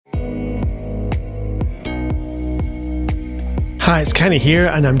Hi, it's Kenny here,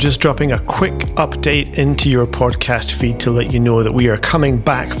 and I'm just dropping a quick update into your podcast feed to let you know that we are coming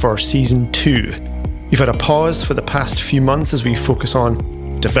back for Season 2. We've had a pause for the past few months as we focus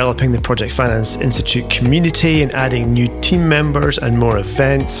on developing the Project Finance Institute community and adding new team members and more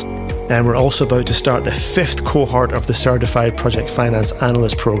events. And we're also about to start the 5th cohort of the Certified Project Finance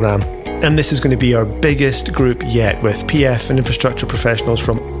Analyst Programme. And this is going to be our biggest group yet, with PF and infrastructure professionals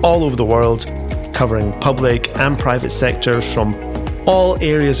from all over the world, covering public and private sectors from all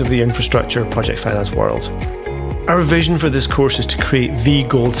areas of the infrastructure project finance world. Our vision for this course is to create the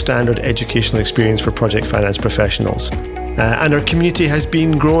gold standard educational experience for project finance professionals. And our community has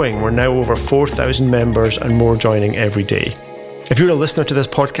been growing. We're now over 4,000 members and more joining every day. If you're a listener to this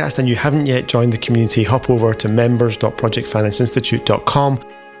podcast and you haven't yet joined the community, hop over to members.projectfinanceinstitute.com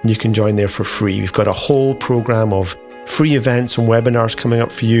and you can join there for free. We've got a whole program of free events and webinars coming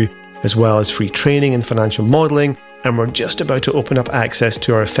up for you, as well as free training in financial modelling, and we're just about to open up access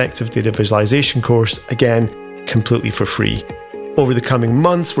to our effective data visualization course, again, completely for free. Over the coming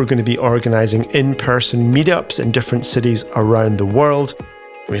months, we're going to be organising in-person meetups in different cities around the world.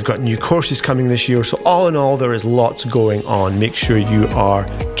 We've got new courses coming this year, so all in all, there is lots going on. Make sure you are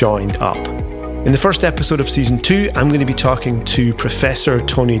joined up. In the first episode of Season 2, I'm going to be talking to Professor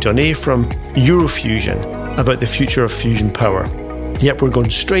Tony Donne from Eurofusion about the future of fusion power. Yep, we're going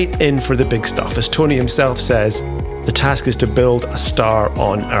straight in for the big stuff. As Tony himself says, the task is to build a star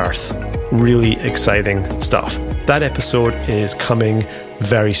on Earth. Really exciting stuff. That episode is coming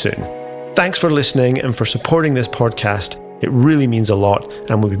very soon. Thanks for listening and for supporting this podcast. It really means a lot,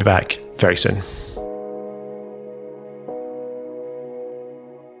 and we'll be back very soon.